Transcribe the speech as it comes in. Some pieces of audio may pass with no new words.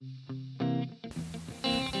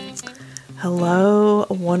Hello,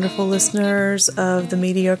 wonderful listeners of the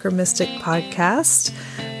Mediocre Mystic podcast.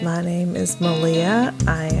 My name is Malia.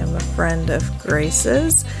 I am a friend of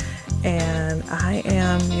Grace's, and I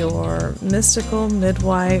am your mystical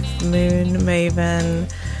midwife, moon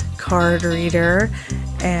maven, card reader,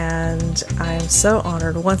 and I am so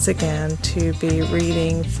honored once again to be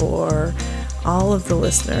reading for all of the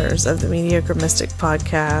listeners of the Mediocre Mystic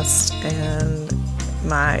podcast and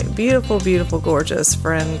my beautiful, beautiful, gorgeous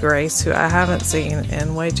friend Grace, who I haven't seen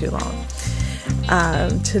in way too long.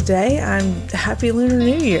 Today, happy Lunar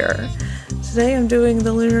New Year. Today I'm doing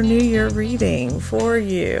the Lunar New Year reading for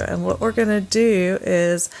you, and what we're going to do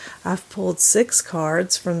is I've pulled 6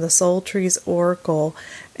 cards from the Soul Trees Oracle,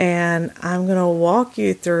 and I'm going to walk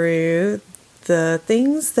you through the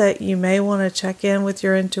things that you may want to check in with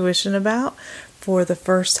your intuition about for the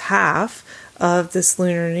first half of this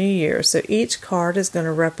Lunar New Year. So each card is going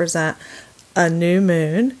to represent a new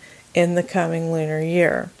moon in the coming lunar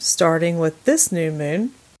year, starting with this new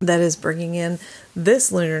moon that is bringing in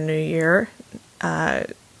this Lunar New Year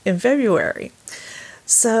in February.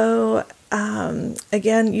 So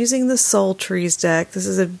again, using the Soul Trees deck, this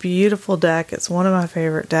is a beautiful deck. It's one of my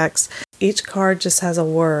favorite decks. Each card just has a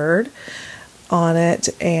word on it,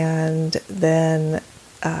 and then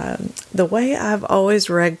the way I've always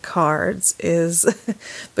read cards is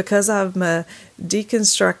because I'm a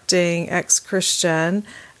deconstructing ex-Christian,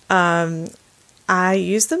 I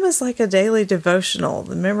use them as like a daily devotional.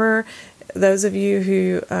 Remember, those of you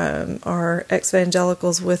who are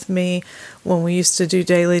ex-evangelicals with me, when we used to do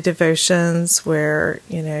daily devotions where,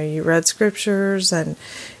 you read scriptures and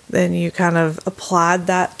then you kind of applied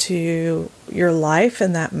that to your life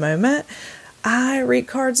in that moment, I read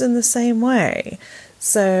cards in the same way.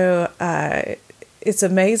 So it's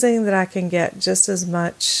amazing that I can get just as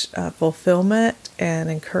much fulfillment and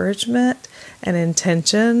encouragement and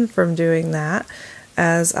intention from doing that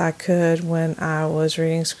as I could when I was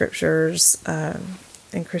reading scriptures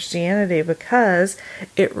in Christianity, because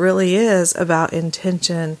it really is about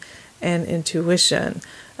intention and intuition.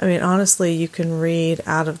 I mean, honestly, you can read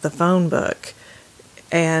out of the phone book,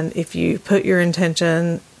 and if you put your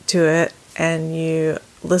intention to it and you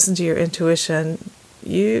listen to your intuition,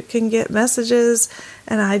 you can get messages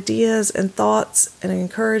and ideas and thoughts and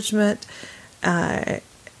encouragement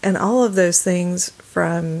and all of those things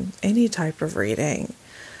from any type of reading.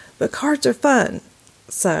 But cards are fun,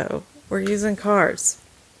 so we're using cards.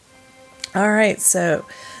 All right, so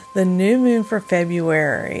the new moon for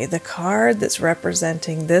February, the card that's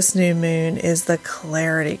representing this new moon is the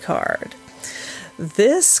Clarity card.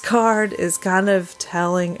 This card is kind of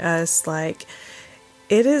telling us, like,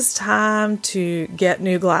 it is time to get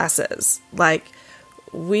new glasses. Like,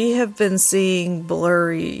 we have been seeing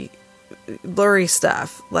blurry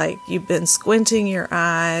stuff. Like, you've been squinting your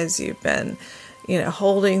eyes, you've been,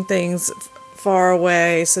 holding things far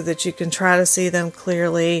away so that you can try to see them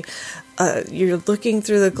clearly. You're looking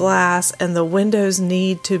through the glass and the windows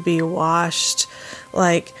need to be washed.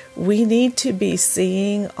 Like, we need to be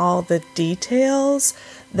seeing all the details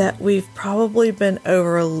that we've probably been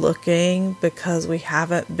overlooking because we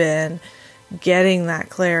haven't been getting that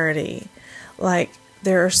clarity. Like,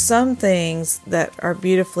 there are some things that are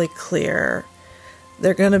beautifully clear.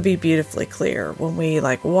 They're going to be beautifully clear when we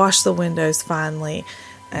wash the windows finally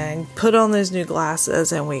and put on those new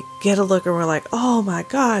glasses and we get a look and we're like, oh my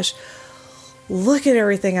gosh, look at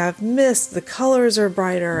everything I've missed. The colors are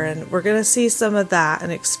brighter, and we're going to see some of that and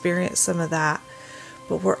experience some of that.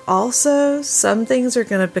 But some things are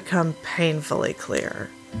going to become painfully clear.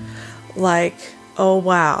 Like, oh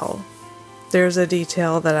wow, there's a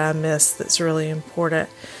detail that I missed that's really important.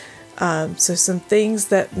 So some things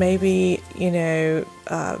that maybe,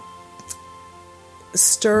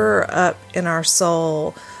 stir up in our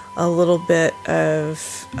soul a little bit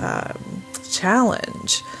of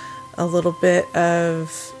challenge, a little bit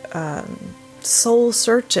of soul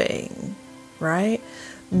searching, right?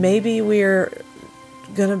 Maybe we're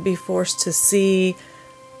going to be forced to see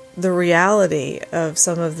the reality of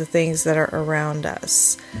some of the things that are around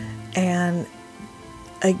us. And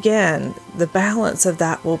again, the balance of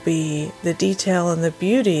that will be the detail and the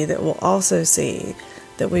beauty that we'll also see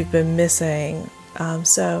that we've been missing.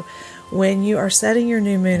 So when you are setting your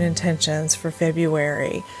new moon intentions for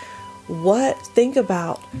February, think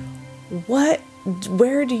about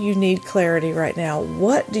where do you need clarity right now?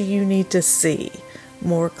 What do you need to see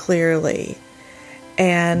more clearly?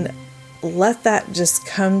 And let that just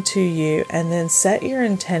come to you, and then set your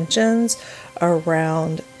intentions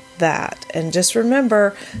around that. And just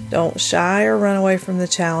remember, don't shy or run away from the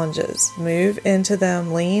challenges. Move into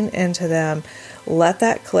them, lean into them, let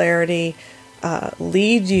that clarity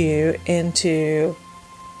lead you into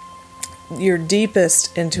your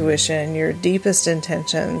deepest intuition, your deepest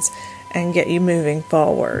intentions, and get you moving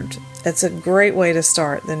forward. It's a great way to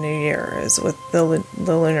start the new year, is with the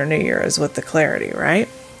Lunar New Year, is with the clarity, right?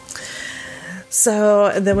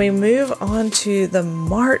 So then we move on to the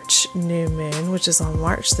March new moon, which is on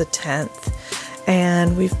March the 10th.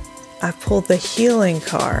 And I pulled the healing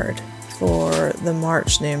card for the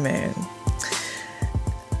March new moon.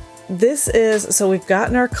 So we've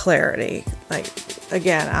gotten our clarity. Like,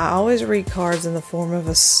 again, I always read cards in the form of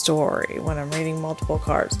a story when I'm reading multiple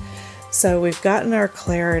cards. So we've gotten our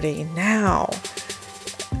clarity. Now,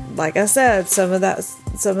 like I said, some of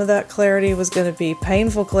that clarity was going to be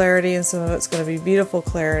painful clarity, and some of it's going to be beautiful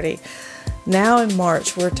clarity. Now in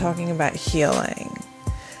March, we're talking about healing.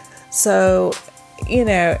 So, and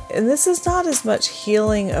this is not as much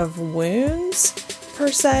healing of wounds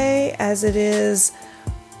per se as it is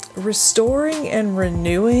restoring and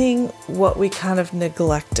renewing what we kind of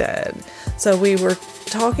neglected. So we were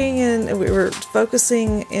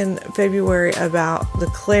focusing in February about the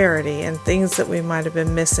clarity and things that we might have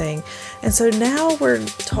been missing. And so now we're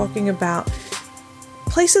talking about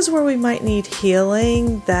places where we might need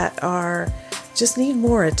healing that just need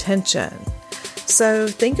more attention. So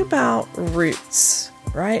think about roots,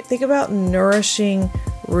 right? Think about nourishing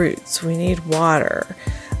roots. We need water.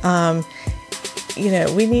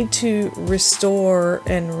 We need to restore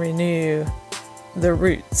and renew the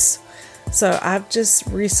roots. So I've just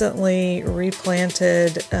recently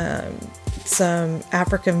replanted some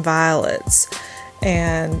African violets,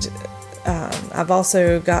 and I've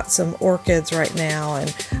also got some orchids right now,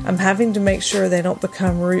 and I'm having to make sure they don't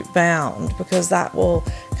become root bound, because that will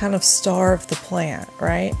kind of starve the plant,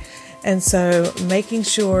 right? And so making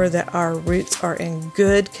sure that our roots are in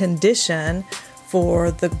good condition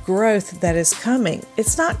for the growth that is coming.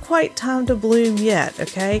 It's not quite time to bloom yet,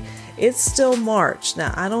 okay? It's still March.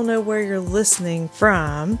 Now, I don't know where you're listening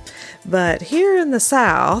from, but here in the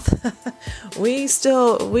South, we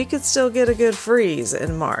could still get a good freeze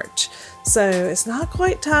in March. So it's not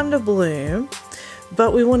quite time to bloom,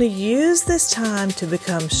 but we want to use this time to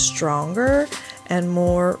become stronger and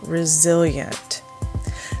more resilient.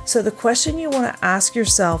 So the question you want to ask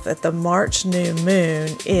yourself at the March new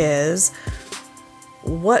moon is,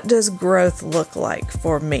 what does growth look like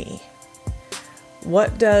for me?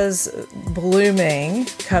 What does blooming,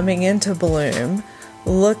 coming into bloom,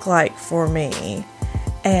 look like for me?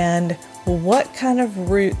 And what kind of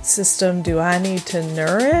root system do I need to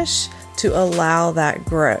nourish to allow that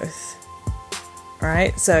growth?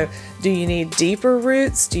 Right? So do you need deeper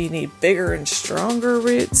roots? Do you need bigger and stronger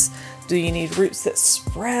roots? Do you need roots that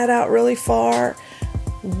spread out really far?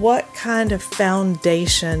 What kind of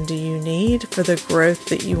foundation do you need for the growth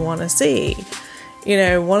that you want to see?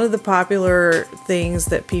 One of the popular things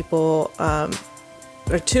that people,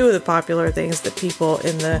 or two of the popular things that people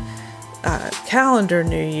in the calendar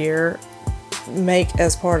new year make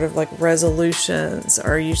as part of like resolutions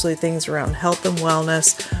are usually things around health and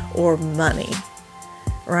wellness or money,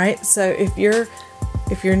 right? So if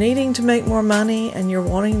you're needing to make more money and you're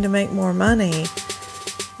wanting to make more money,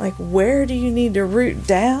 like, where do you need to root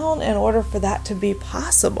down in order for that to be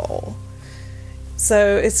possible?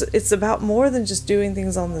 So it's about more than just doing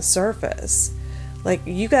things on the surface. Like,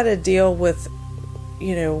 you got to deal with,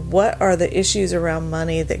 what are the issues around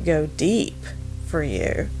money that go deep for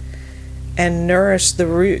you, and nourish the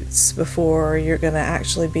roots before you're going to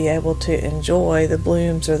actually be able to enjoy the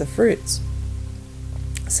blooms or the fruits.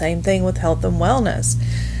 Same thing with health and wellness.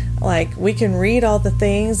 Like, we can read all the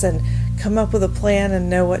things and come up with a plan and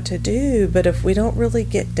know what to do, but if we don't really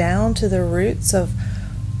get down to the roots of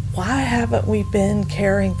why haven't we been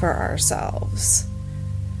caring for ourselves,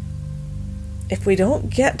 if we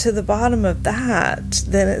don't get to the bottom of that,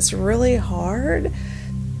 then it's really hard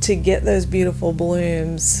to get those beautiful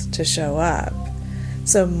blooms to show up.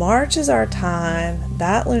 So March is our time.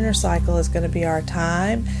 That lunar cycle is going to be our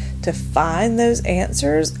time to find those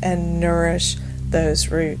answers and nourish those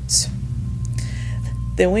roots.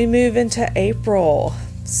 Then we move into April,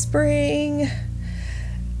 spring.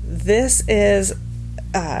 This is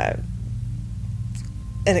an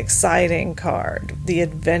exciting card, the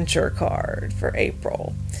adventure card for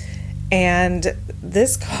April. And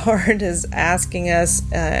this card is asking us,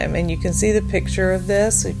 and you can see the picture of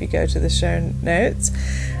this if you go to the show notes.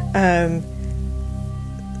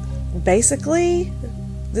 Basically,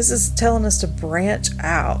 this is telling us to branch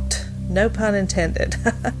out. No pun intended.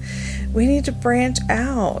 We need to branch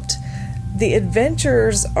out. The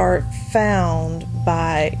adventures are found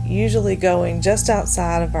by usually going just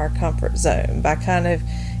outside of our comfort zone, by kind of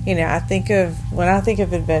When I think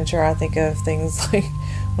of adventure, I think of things like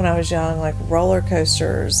when I was young, like roller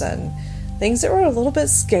coasters and things that were a little bit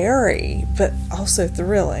scary, but also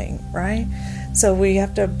thrilling, right? So we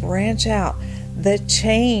have to branch out. The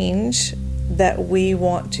change that we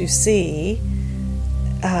want to see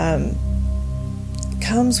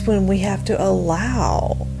comes when we have to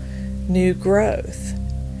allow new growth.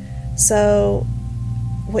 So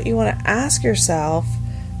what you want to ask yourself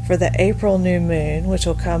for the April new moon, which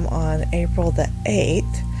will come on April the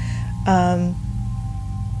 8th,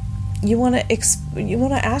 you want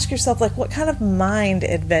to ask yourself, like, what kind of mind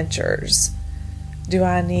adventures do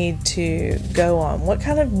I need to go on? What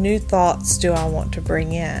kind of new thoughts do I want to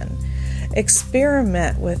bring in?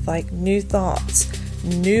 Experiment with like new thoughts,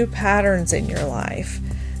 new patterns in your life.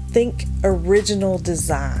 Think original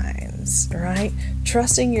designs, right?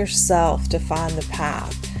 Trusting yourself to find the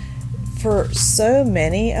path. For so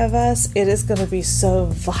many of us, it is going to be so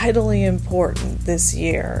vitally important this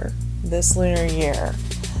year, this lunar year,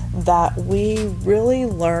 that we really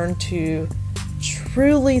learn to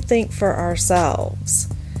truly think for ourselves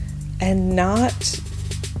and not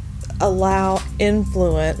allow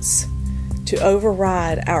influence to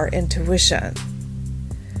override our intuition.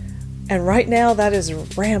 And right now that is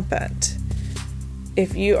rampant.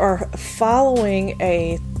 If you are following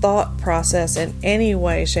a thought process in any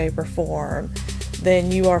way, shape, or form,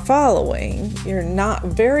 then you are following.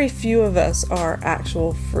 Very few of us are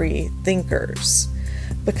actual free thinkers,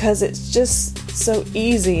 because it's just so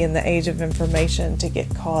easy in the age of information to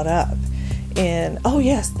get caught up in, oh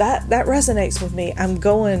yes, that resonates with me, I'm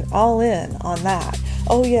going all in on that.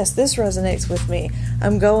 Oh yes, this resonates with me,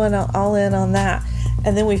 I'm going all in on that.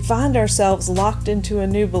 And then we find ourselves locked into a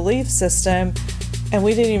new belief system and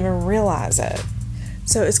we didn't even realize it.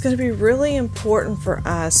 So it's going to be really important for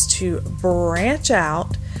us to branch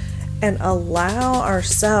out and allow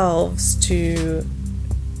ourselves to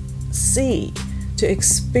see, to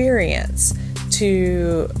experience,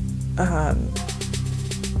 to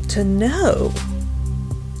know,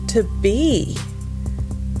 to be,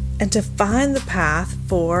 and to find the path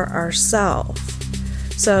for ourselves.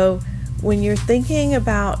 So when you're thinking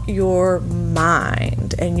about your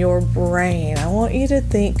mind and your brain, I want you to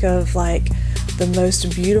think of like the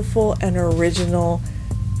most beautiful and original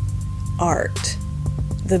art,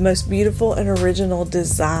 the most beautiful and original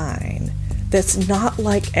design that's not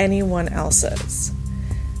like anyone else's.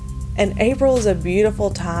 And April is a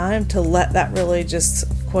beautiful time to let that really just,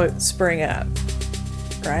 quote, spring up,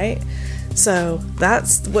 right? So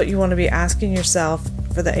that's what you want to be asking yourself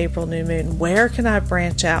for the April new moon. Where can I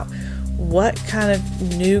branch out? What kind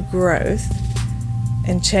of new growth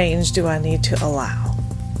and change do I need to allow?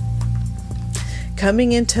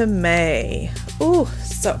 Coming into May,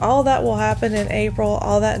 so all that will happen in April,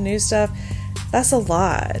 all that new stuff, that's a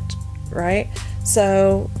lot, right?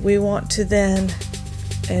 So we want to then,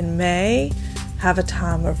 in May, have a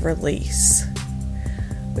time of release.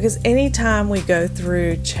 Because anytime we go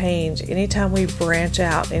through change, anytime we branch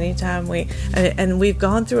out, anytime and we've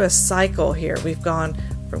gone through a cycle here, we've gone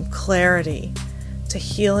from clarity to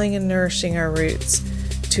healing and nourishing our roots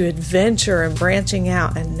to adventure and branching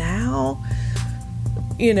out. And now,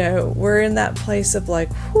 we're in that place of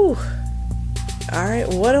like, whew, all right,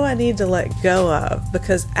 what do I need to let go of?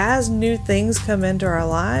 Because as new things come into our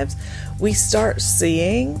lives, we start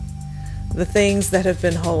seeing the things that have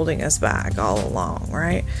been holding us back all along,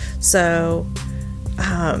 right? So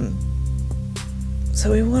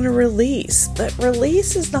we want to release, but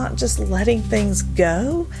release is not just letting things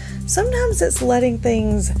go. Sometimes it's letting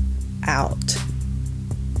things out.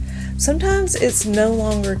 Sometimes it's no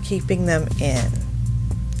longer keeping them in.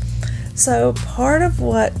 So part of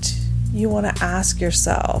what you want to ask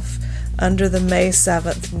yourself under the May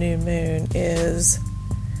 7th new moon is,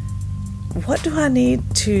 what do I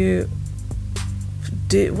need to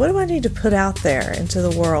do? What do I need to put out there into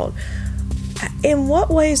the world? In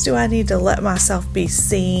what ways do I need to let myself be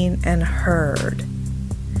seen and heard?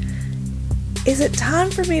 Is it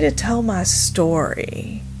time for me to tell my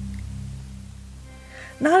story?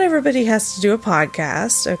 Not everybody has to do a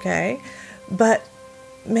podcast, okay? But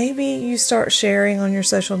maybe you start sharing on your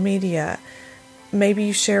social media. Maybe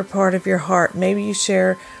you share part of your heart. Maybe you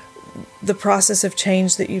share the process of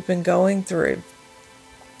change that you've been going through.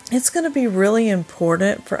 It's going to be really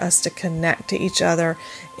important for us to connect to each other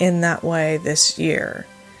in that way this year.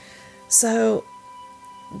 So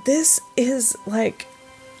this is like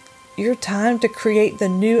your time to create the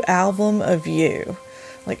new album of you,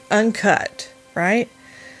 like uncut, right?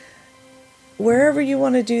 Wherever you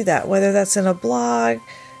want to do that, whether that's in a blog,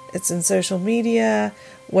 it's in social media,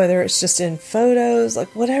 whether it's just in photos,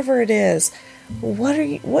 like whatever it is,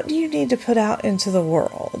 what do you need to put out into the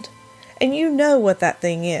world? And you know what that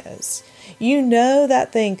thing is. You know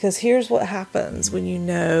that thing, because here's what happens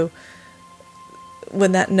when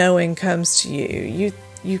when that knowing comes to you.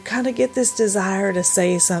 You kind of get this desire to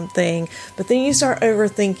say something, but then you start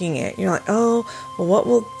overthinking it. You're like, oh, well, what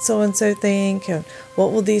will so-and-so think? And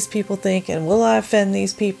what will these people think? And will I offend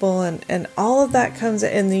these people? And all of that comes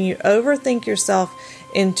in, and then you overthink yourself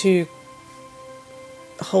into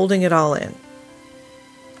holding it all in.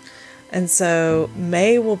 And so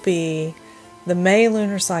the May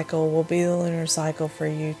lunar cycle will be the lunar cycle for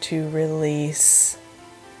you to release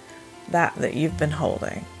that you've been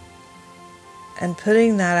holding and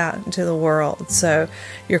putting that out into the world. So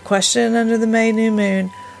your question under the May new moon,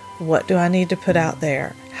 what do I need to put out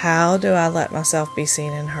there? How do I let myself be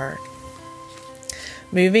seen and heard?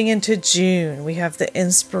 Moving into June, we have the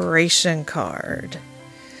inspiration card.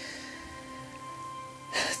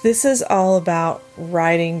 This is all about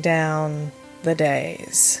writing down the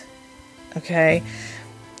days, okay?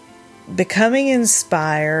 Becoming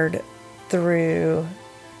inspired through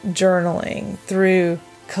journaling, through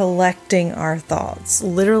collecting our thoughts,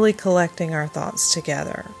 literally collecting our thoughts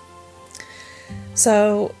together.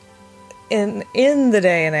 So in the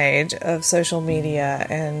day and age of social media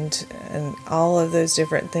and all of those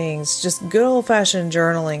different things, just good old-fashioned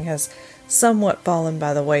journaling has somewhat fallen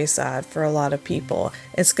by the wayside for a lot of people.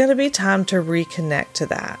 It's going to be time to reconnect to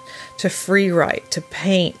that, to free write, to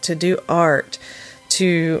paint, to do art,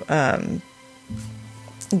 to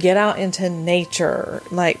get out into nature,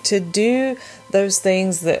 like to do those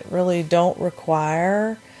things that really don't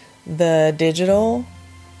require the digital,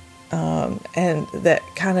 and that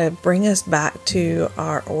kind of bring us back to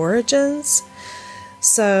our origins.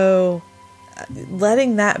 So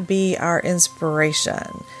letting that be our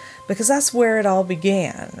inspiration, because that's where it all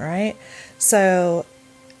began, right? So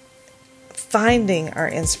finding our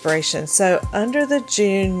inspiration. So under the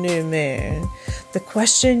June new moon, the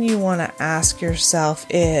question you want to ask yourself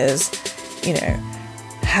is,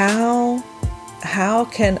 how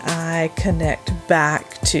can I connect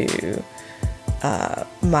back to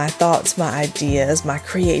my thoughts, my ideas, my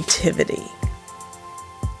creativity?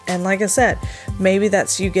 And like I said, maybe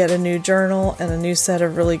that's you get a new journal and a new set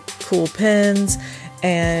of really cool pens,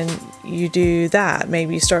 and you do that.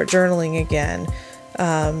 Maybe you start journaling again.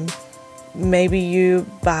 Maybe you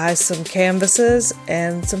buy some canvases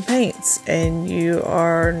and some paints, and you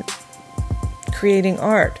are creating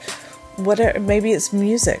art. Whatever, maybe it's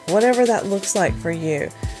music, whatever that looks like for you.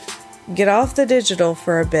 Get off the digital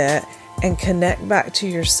for a bit and connect back to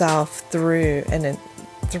yourself through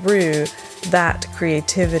that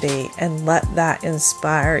creativity, and let that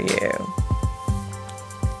inspire you.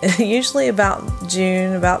 Usually about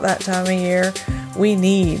June, about that time of year, we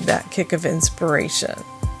need that kick of inspiration,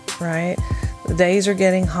 right? The days are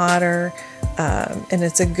getting hotter, and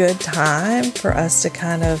it's a good time for us to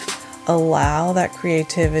kind of allow that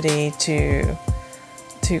creativity to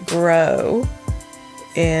grow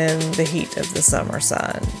in the heat of the summer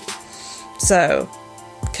sun. So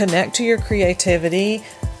connect to your creativity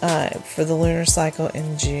for the lunar cycle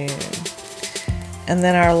in June. And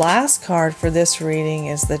then our last card for this reading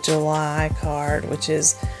is the July card, which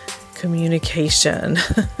is communication.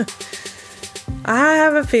 I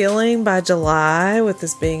have a feeling by July, with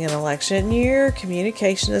this being an election year,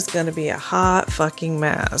 communication is going to be a hot fucking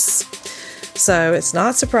mess. So it's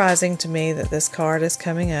not surprising to me that this card is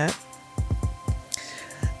coming up.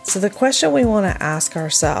 So the question we want to ask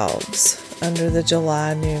ourselves under the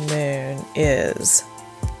July new moon is,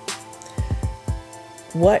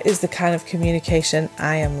 what is the kind of communication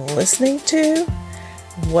I am listening to?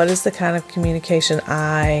 What is the kind of communication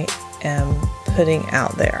I am putting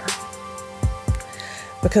out there?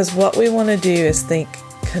 Because what we want to do is think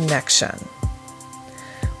connection.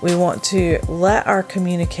 We want to let our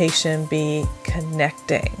communication be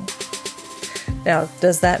connecting. Now,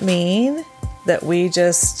 does that mean that we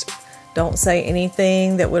just don't say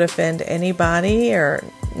anything that would offend anybody? Or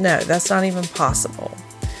no, that's not even possible.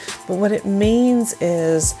 But what it means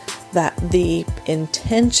is that the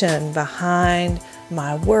intention behind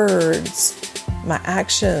my words, my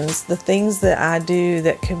actions, the things that I do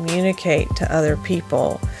that communicate to other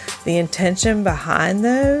people, the intention behind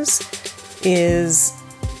those is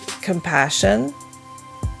compassion,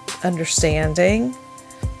 understanding,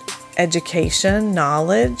 education,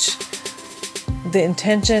 knowledge. The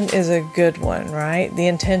intention is a good one, right? The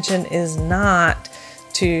intention is not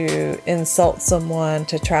to insult someone,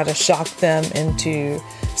 to try to shock them into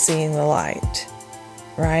seeing the light,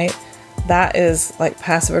 right? That is like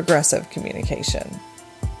passive-aggressive communication.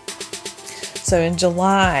 So in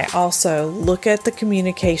July, also look at the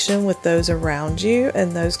communication with those around you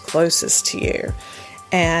and those closest to you,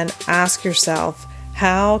 and ask yourself,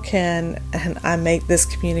 how can I make this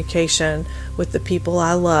communication with the people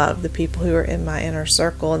I love, the people who are in my inner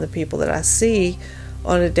circle, and the people that I see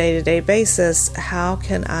on a day-to-day basis? How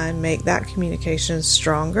can I make that communication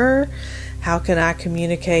stronger? How can I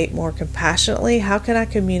communicate more compassionately? How can I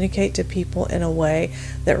communicate to people in a way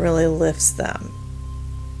that really lifts them?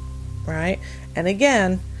 Right? And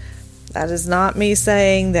again, that is not me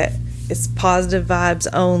saying that it's positive vibes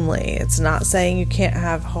only. It's not saying you can't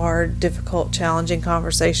have hard, difficult, challenging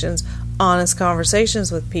conversations, honest conversations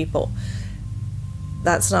with people.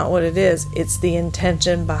 That's not what it is. It's the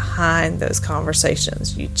intention behind those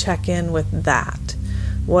conversations. You check in with that.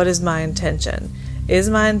 What is my intention? Is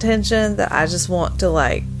my intention that I just want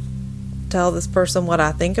to tell this person what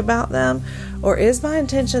I think about them? Or is my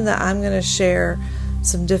intention that I'm going to share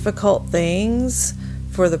some difficult things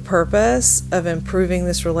for the purpose of improving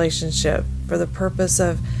this relationship, for the purpose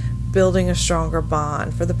of building a stronger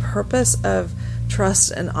bond, for the purpose of trust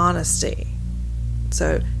and honesty?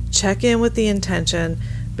 So check in with the intention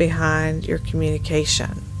behind your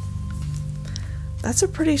communication. That's a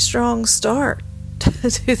pretty strong start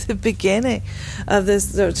to the beginning of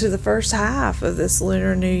this, to the first half of this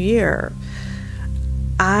Lunar New Year.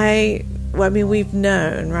 I mean, we've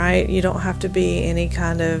known, right? You don't have to be any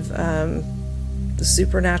kind of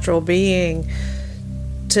supernatural being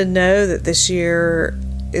to know that this year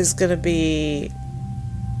is going to be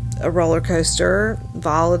a roller coaster,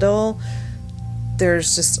 volatile.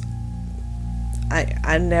 There's just,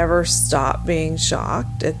 I never stop being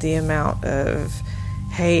shocked at the amount of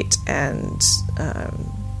hate and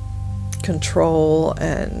control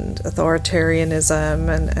and authoritarianism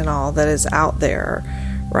and all that is out there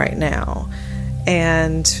right now.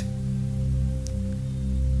 And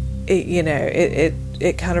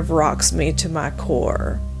it kind of rocks me to my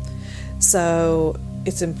core. So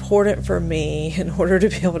it's important for me, in order to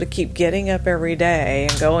be able to keep getting up every day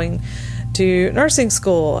and going to nursing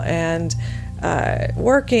school and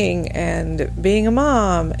working and being a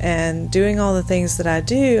mom and doing all the things that I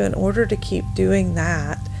do, in order to keep doing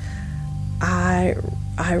that, I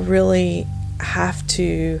really have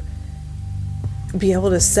to be able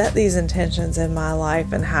to set these intentions in my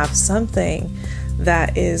life and have something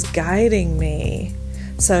that is guiding me,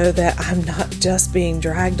 so that I'm not just being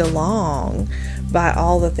dragged along by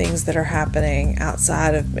all the things that are happening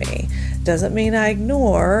outside of me. Doesn't mean I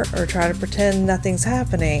ignore or try to pretend nothing's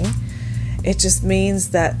happening. It just means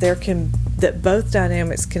that that both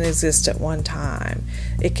dynamics can exist at one time.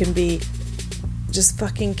 It can be just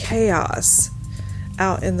fucking chaos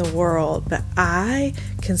out in the world, but I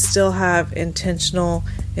can still have intentional,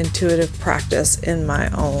 intuitive practice in my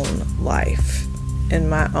own life, in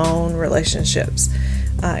my own relationships,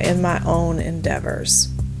 in my own endeavors.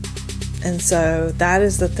 And so that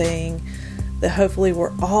is the thing that hopefully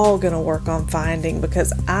we're all going to work on finding,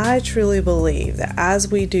 because I truly believe that as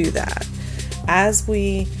we do that, as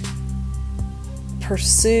we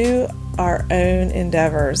pursue our own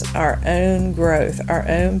endeavors, our own growth, our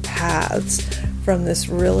own paths from this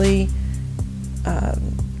really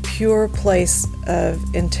pure place of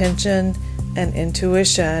intention and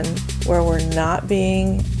intuition, where we're not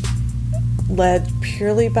being led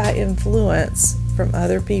purely by influence from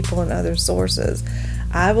other people and other sources,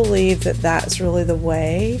 I believe that that's really the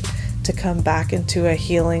way to come back into a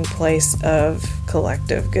healing place of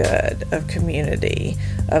collective good, of community,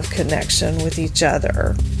 of connection with each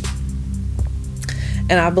other.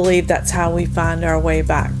 And I believe that's how we find our way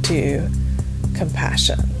back to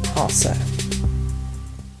compassion also.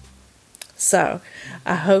 So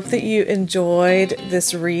I hope that you enjoyed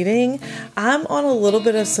this reading. I'm on a little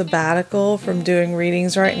bit of sabbatical from doing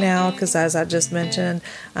readings right now because, as I just mentioned,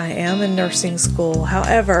 I am in nursing school.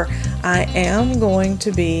 However, I am going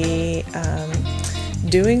to be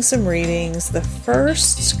doing some readings the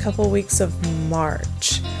first couple weeks of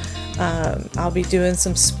March. I'll be doing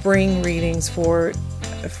some spring readings for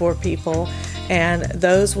people, and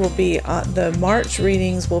those will be the March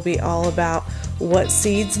readings will be all about what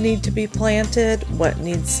seeds need to be planted, what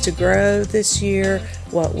needs to grow this year,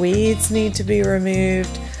 what weeds need to be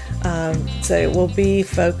removed. So it will be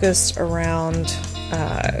focused around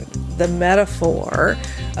the metaphor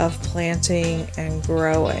of planting and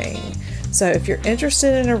growing. So if you're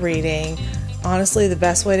interested in a reading, honestly, the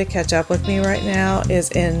best way to catch up with me right now is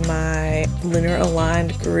in my Lunar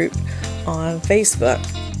Aligned group on Facebook.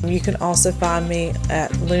 You can also find me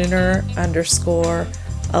at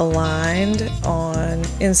Lunar_aligned on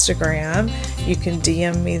Instagram. You can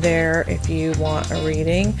DM me there if you want a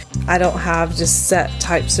reading. I don't have just set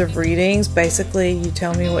types of readings. Basically, you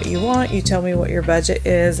tell me what you want, you tell me what your budget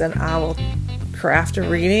is, and I will craft a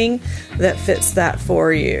reading that fits that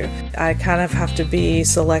for you. I kind of have to be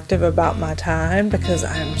selective about my time because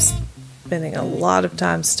I'm spending a lot of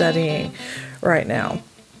time studying right now.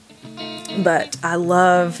 But I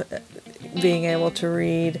love being able to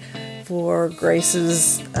read for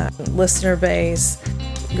Grace's listener base.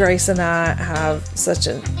 Grace and I have such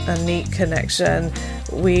a neat connection.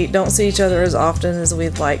 We don't see each other as often as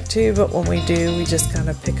we'd like to, but when we do, we just kind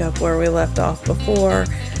of pick up where we left off before.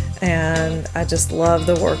 And I just love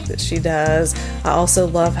the work that she does. I also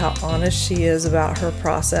love how honest she is about her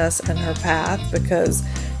process and her path, because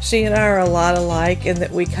she and I are a lot alike in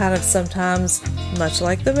that we kind of sometimes, much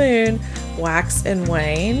like the moon, wax and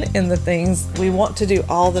wane in the things. We want to do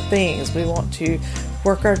all the things. We want to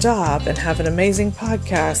work our job and have an amazing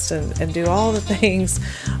podcast and do all the things.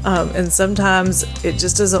 And sometimes it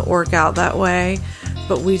just doesn't work out that way,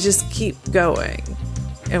 but we just keep going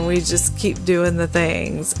and we just keep doing the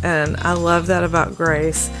things. And I love that about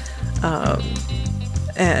Grace.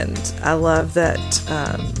 And I love that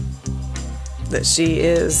that she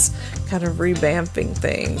is kind of revamping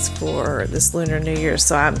things for this Lunar New Year.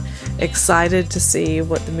 So I'm excited to see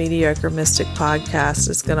what the Mediocre Mystic podcast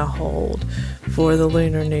is going to hold for the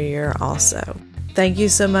Lunar New Year also. Thank you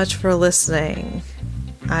so much for listening.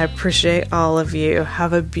 I appreciate all of you.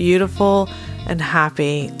 Have a beautiful and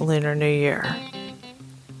happy Lunar New Year.